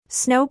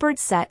Snowbirds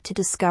set to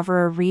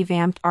discover a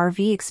revamped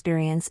RV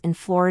experience in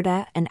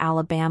Florida and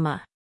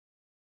Alabama.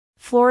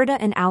 Florida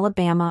and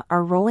Alabama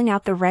are rolling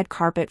out the red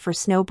carpet for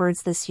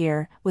snowbirds this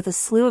year, with a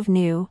slew of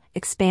new,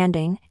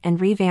 expanding, and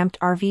revamped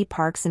RV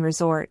parks and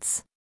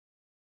resorts.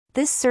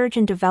 This surge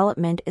in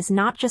development is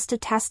not just a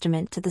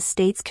testament to the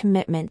state's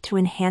commitment to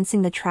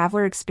enhancing the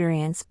traveler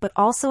experience but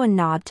also a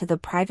nod to the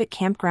private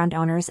campground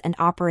owners and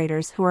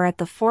operators who are at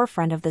the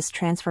forefront of this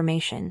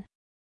transformation.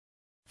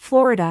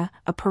 Florida,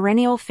 a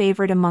perennial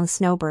favorite among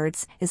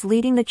snowbirds, is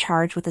leading the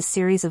charge with a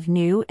series of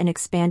new and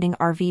expanding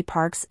RV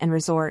parks and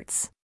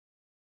resorts.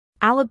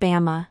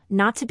 Alabama,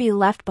 not to be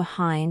left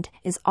behind,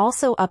 is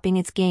also upping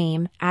its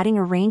game, adding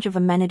a range of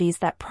amenities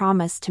that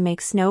promise to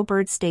make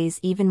snowbird stays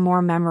even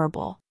more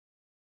memorable.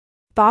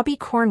 Bobby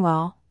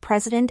Cornwell,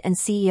 president and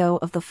CEO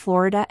of the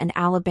Florida and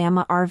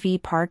Alabama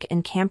RV Park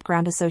and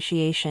Campground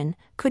Association,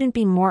 couldn't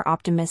be more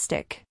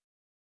optimistic.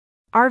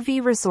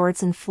 RV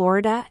resorts in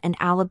Florida and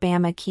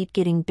Alabama keep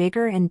getting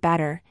bigger and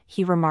better,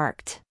 he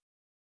remarked.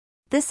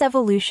 This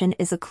evolution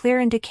is a clear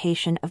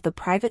indication of the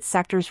private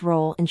sector's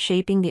role in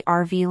shaping the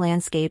RV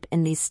landscape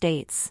in these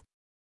states.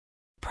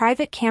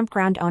 Private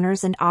campground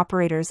owners and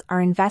operators are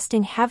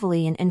investing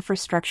heavily in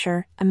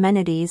infrastructure,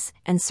 amenities,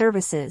 and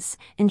services,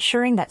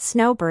 ensuring that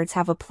snowbirds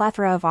have a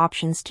plethora of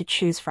options to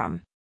choose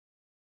from.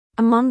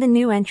 Among the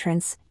new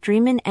entrants,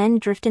 Dreamin' N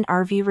Driftin'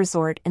 RV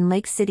Resort in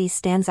Lake City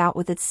stands out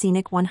with its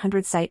scenic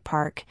 100-site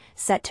park,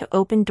 set to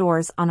open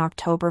doors on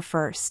October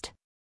 1st.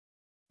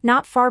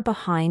 Not far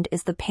behind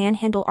is the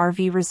Panhandle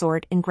RV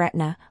Resort in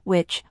Gretna,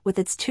 which, with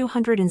its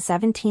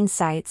 217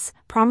 sites,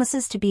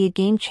 promises to be a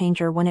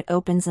game-changer when it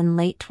opens in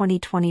late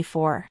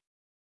 2024.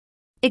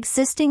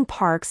 Existing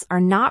parks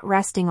are not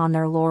resting on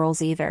their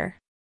laurels either.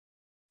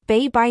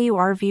 Bay Bayou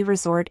RV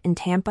Resort in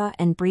Tampa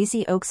and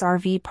Breezy Oaks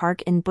RV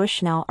Park in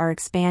Bushnell are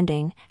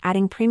expanding,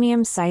 adding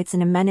premium sites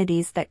and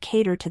amenities that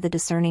cater to the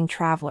discerning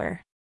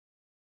traveler.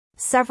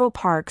 Several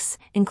parks,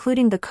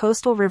 including the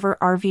Coastal River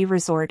RV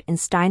Resort in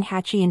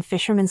Steinhatchee and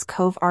Fisherman's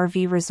Cove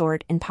RV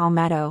Resort in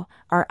Palmetto,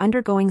 are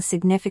undergoing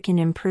significant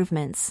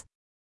improvements.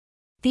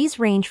 These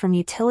range from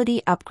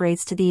utility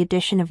upgrades to the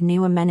addition of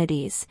new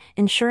amenities,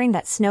 ensuring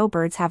that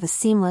snowbirds have a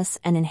seamless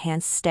and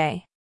enhanced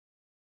stay.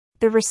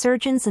 The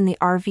resurgence in the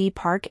RV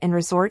park and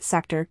resort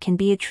sector can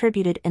be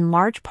attributed in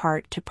large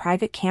part to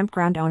private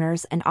campground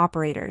owners and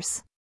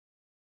operators.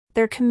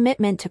 Their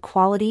commitment to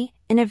quality,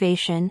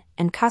 innovation,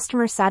 and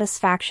customer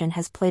satisfaction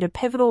has played a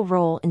pivotal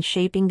role in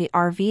shaping the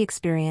RV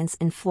experience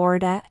in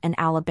Florida and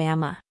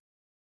Alabama.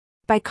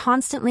 By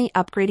constantly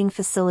upgrading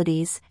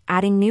facilities,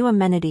 adding new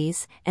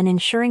amenities, and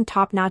ensuring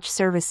top-notch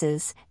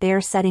services, they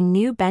are setting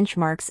new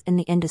benchmarks in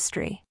the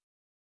industry.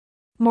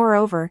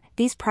 Moreover,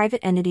 these private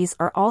entities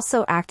are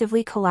also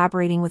actively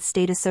collaborating with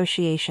state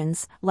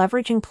associations,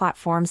 leveraging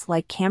platforms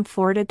like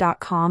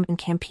CampFlorida.com and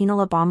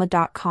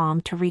CampinoAlabama.com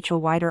to reach a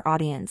wider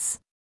audience.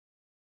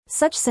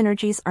 Such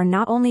synergies are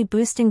not only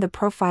boosting the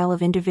profile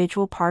of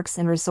individual parks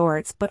and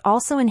resorts but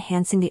also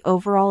enhancing the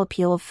overall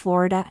appeal of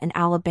Florida and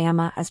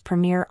Alabama as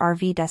premier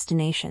RV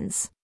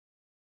destinations.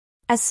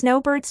 As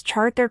snowbirds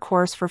chart their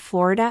course for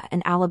Florida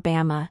and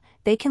Alabama,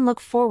 they can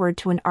look forward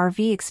to an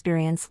RV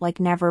experience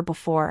like never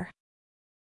before.